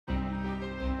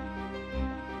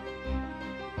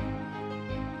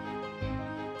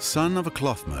Son of a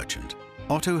cloth merchant,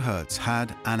 Otto Hertz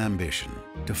had an ambition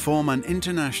to form an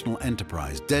international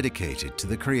enterprise dedicated to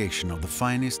the creation of the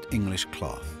finest English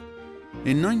cloth.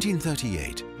 In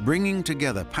 1938, bringing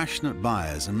together passionate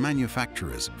buyers and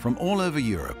manufacturers from all over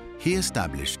Europe, he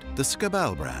established the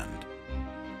SCABAL'S brand.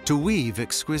 To weave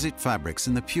exquisite fabrics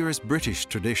in the purest British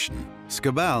tradition,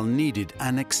 SCABAL needed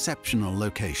an exceptional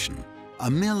location,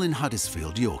 a mill in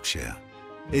Huddersfield, Yorkshire.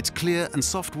 Its clear and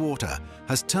soft water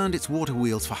has turned its water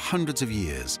wheels for hundreds of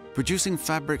years, producing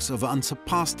fabrics of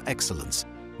unsurpassed excellence.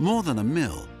 More than a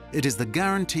mill, it is the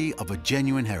guarantee of a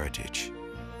genuine heritage.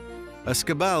 As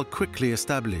SCABAL quickly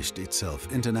established itself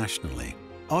internationally,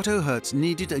 Otto Hertz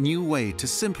needed a new way to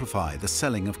simplify the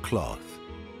selling of cloth.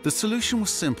 The solution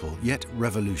was simple yet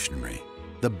revolutionary: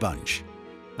 the bunch,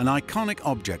 an iconic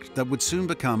object that would soon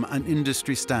become an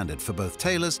industry standard for both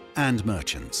tailors and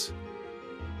merchants.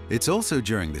 It's also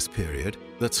during this period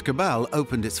that SCABAL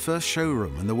opened its first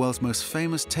showroom in the world's most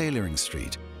famous tailoring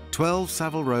street, 12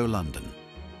 Savile Row, London.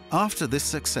 After this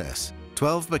success,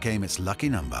 12 became its lucky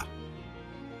number.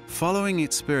 Following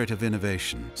its spirit of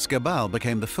innovation, SCABAL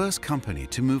became the first company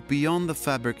to move beyond the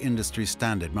fabric industry's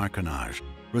standard micronage,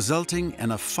 resulting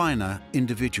in a finer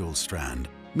individual strand,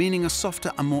 meaning a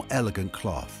softer and more elegant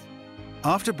cloth.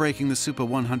 After breaking the Super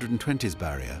 120s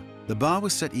barrier, the bar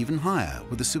was set even higher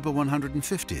with the Super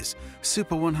 150s,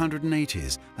 Super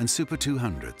 180s and Super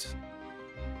 200s.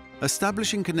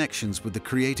 Establishing connections with the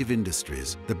creative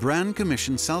industries, the brand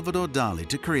commissioned Salvador Dali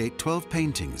to create 12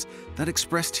 paintings that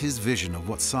expressed his vision of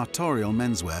what sartorial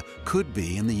menswear could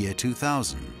be in the year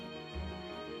 2000.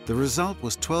 The result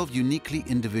was 12 uniquely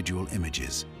individual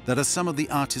images that are some of the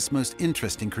artist's most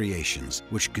interesting creations,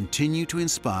 which continue to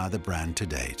inspire the brand to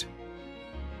date.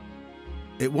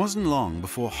 It wasn't long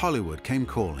before Hollywood came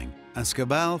calling, and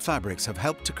SCABAL fabrics have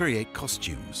helped to create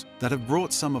costumes that have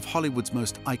brought some of Hollywood's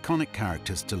most iconic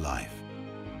characters to life.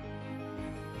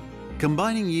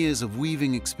 Combining years of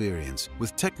weaving experience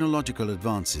with technological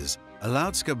advances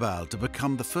allowed SCABAL to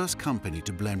become the first company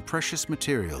to blend precious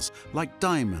materials like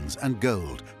diamonds and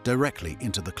gold directly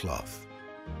into the cloth.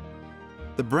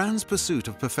 The brand's pursuit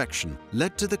of perfection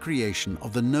led to the creation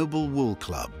of the Noble Wool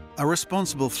Club, a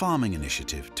responsible farming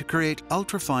initiative to create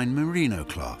ultrafine merino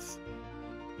cloth.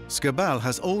 SCABAL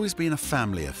has always been a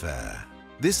family affair.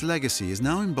 This legacy is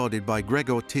now embodied by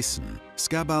Gregor Thyssen,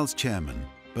 SCABAL'S chairman,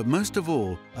 but most of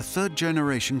all, a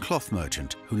third-generation cloth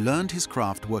merchant who learned his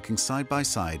craft working side by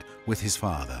side with his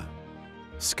father.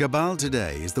 SCABAL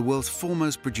today is the world's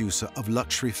foremost producer of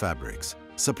luxury fabrics,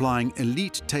 supplying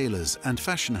elite tailors and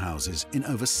fashion houses in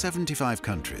over 75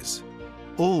 countries,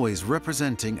 always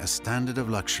representing a standard of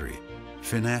luxury,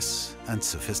 finesse and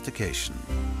sophistication.